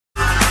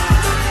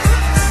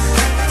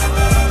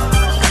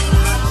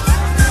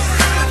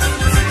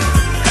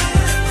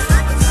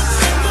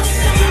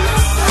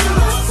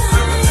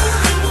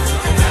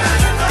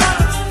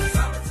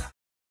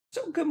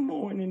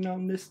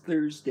on this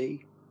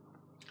Thursday.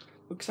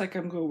 Looks like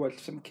I'm going to watch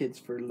some kids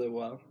for a little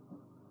while.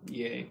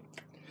 Yay.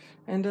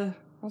 And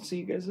I'll see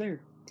you guys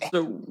there.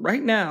 So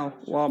right now,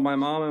 while my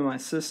mom and my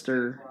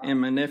sister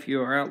and my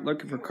nephew are out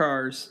looking for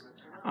cars,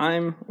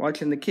 I'm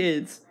watching the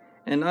kids,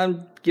 and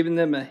I'm giving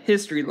them a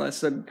history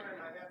lesson,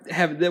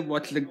 having them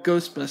watch the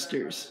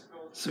Ghostbusters.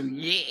 So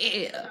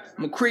yeah,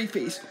 I'm a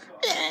crayface.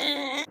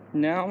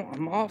 Now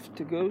I'm off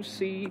to go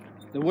see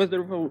The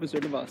Wizard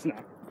of Oz.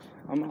 Now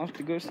I'm off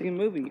to go see a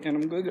movie, and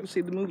I'm going to go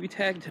see the movie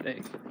Tag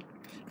today,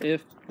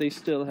 if they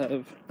still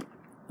have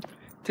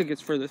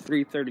tickets for the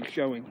 3:30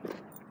 showing.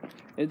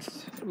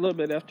 It's a little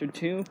bit after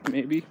 2,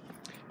 maybe.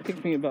 It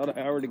takes me about an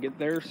hour to get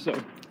there, so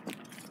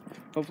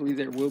hopefully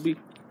there will be.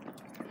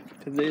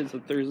 Today is a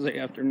Thursday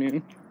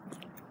afternoon.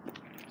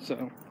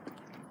 So,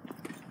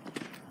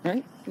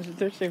 right? Is it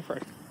Thursday or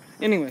Friday?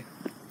 Anyway,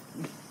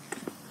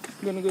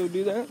 I'm gonna go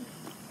do that.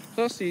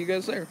 So I'll see you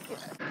guys there.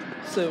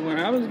 So when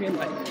I was getting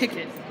my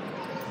ticket,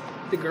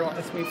 the girl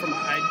asked me for my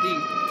ID.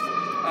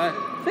 I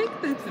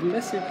think that the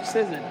message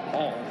says it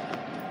all.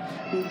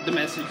 The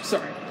message,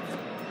 sorry.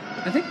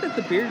 I think that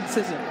the beard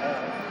says it all.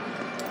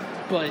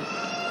 But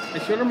I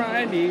showed her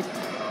my ID.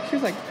 She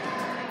was like,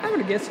 I would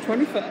have guessed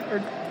 25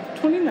 or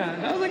 29.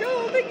 I was like,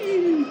 oh, thank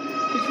you.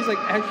 And she's like,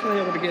 actually,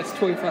 I would have guessed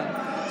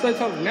 25. So I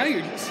told her, now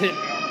you're just hitting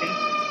on me.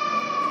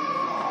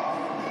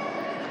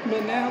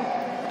 But now,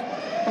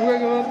 I'm going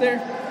to go up there,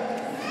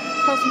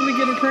 possibly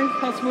get a drink,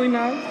 possibly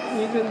not.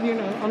 Because, you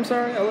know, I'm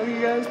sorry, I love you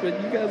guys, but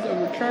you guys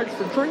overcharged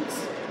for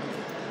drinks.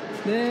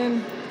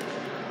 Then,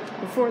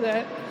 before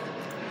that,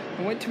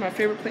 I went to my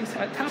favorite place,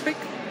 Hot Topic.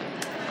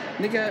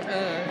 They got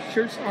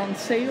shirts on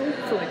sale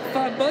for like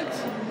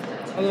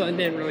 $5. Although I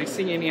didn't really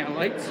see any I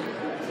liked.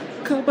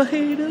 Couple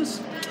haters.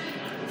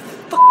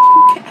 Fuck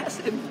you, Cass,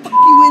 and fuck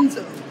you,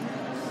 Enzo.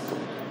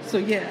 So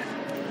yeah.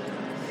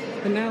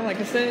 But now, like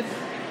I said,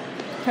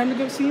 time to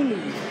go see a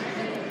movie.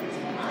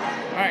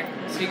 Alright,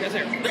 see you guys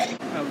there.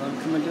 I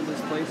love coming to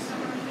this place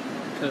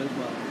because,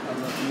 well, I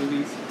love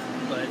movies.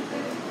 But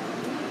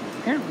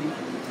apparently,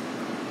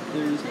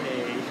 there's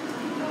a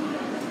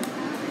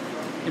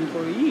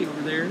employee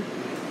over there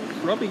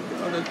rubbing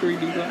on the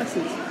 3D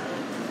glasses.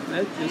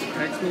 That just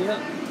cracks me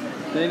up.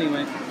 But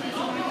anyway,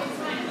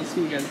 I'll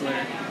see you guys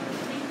later.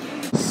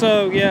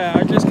 So yeah,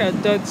 I just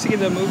got done seeing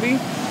the movie,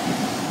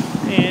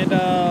 and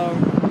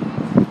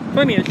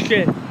funny as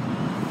shit,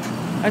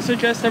 I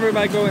suggest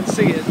everybody go and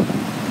see it.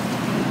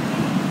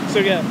 So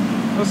yeah,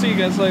 I'll see you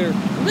guys later.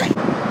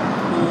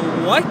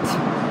 What?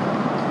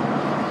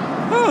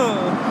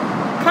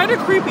 Oh, kind of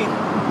creepy.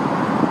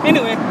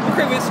 Anyway,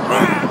 creepy.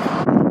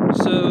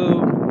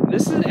 So,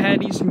 this is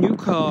Addie's new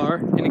car,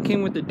 and it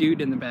came with a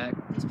dude in the back.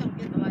 Just come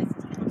get the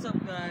license. What's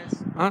up,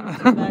 guys?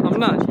 I'm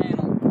not.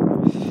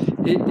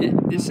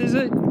 This is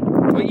it?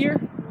 What year?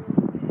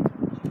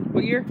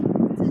 What year?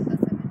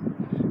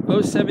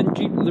 07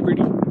 Jeep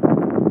Liberty.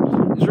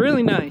 It's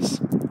really nice.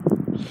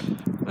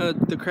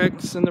 The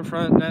cracks in the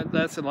front,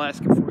 that's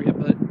Alaska for you,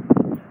 but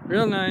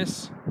real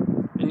nice.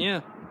 And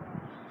yeah.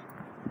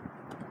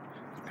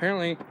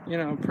 Apparently, you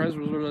know, price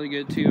was really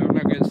good too. I'm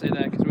not going to say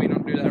that because we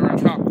don't do that around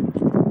town.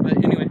 But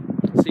anyway,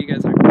 see you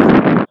guys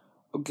later.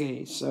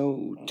 Okay,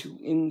 so to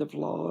end the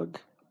vlog,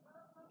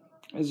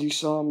 as you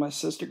saw, my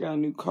sister got a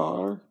new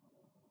car.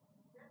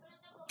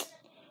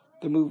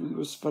 The movie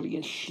was funny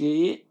as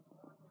shit.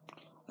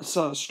 I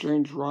saw a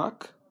strange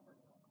rock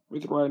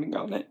with writing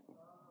on it.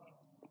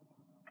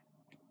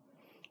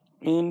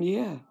 And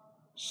yeah,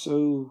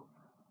 so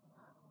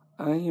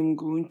I am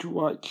going to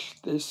watch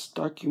this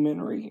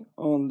documentary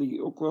on the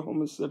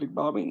Oklahoma City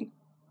bombing.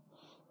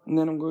 And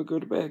then I'm going to go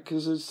to bed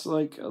because it's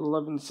like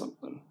 11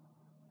 something.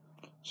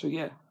 So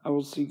yeah, I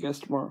will see you guys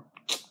tomorrow.